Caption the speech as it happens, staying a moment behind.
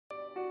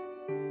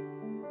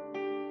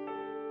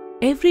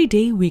Every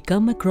day we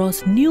come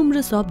across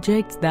numerous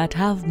objects that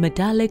have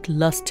metallic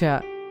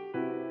luster.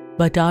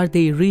 But are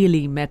they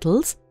really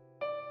metals?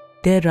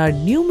 There are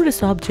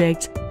numerous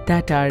objects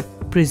that are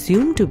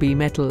presumed to be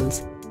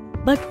metals,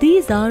 but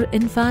these are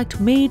in fact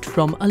made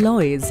from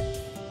alloys.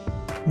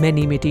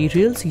 Many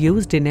materials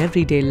used in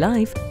everyday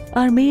life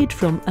are made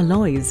from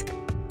alloys.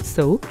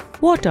 So,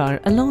 what are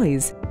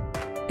alloys?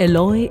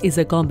 Alloy is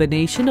a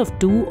combination of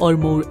two or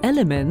more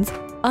elements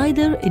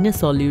either in a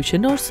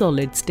solution or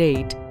solid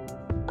state.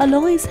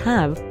 Alloys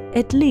have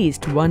at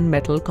least one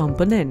metal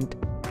component.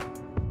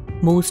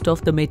 Most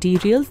of the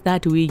materials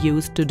that we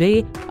use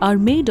today are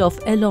made of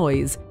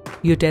alloys.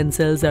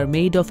 Utensils are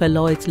made of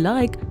alloys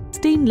like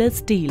stainless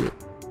steel.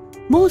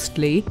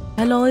 Mostly,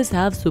 alloys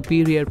have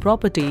superior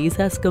properties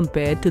as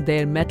compared to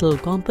their metal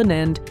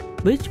component,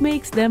 which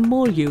makes them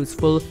more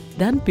useful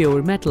than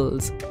pure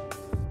metals.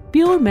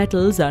 Pure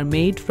metals are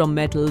made from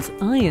metals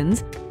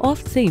ions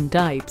of same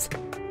types.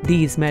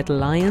 These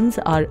metal ions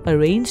are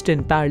arranged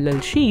in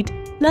parallel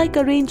sheet-like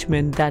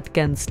arrangement that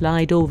can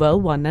slide over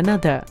one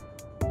another.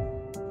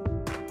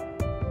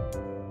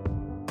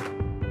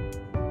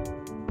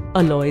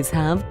 Alloys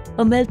have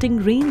a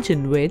melting range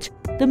in which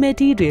the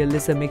material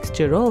is a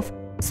mixture of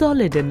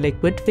solid and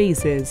liquid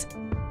phases.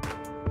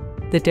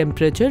 The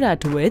temperature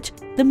at which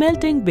the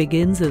melting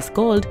begins is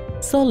called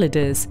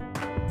solidus,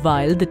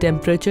 while the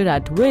temperature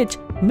at which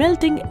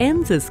melting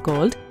ends is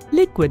called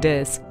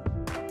liquidus.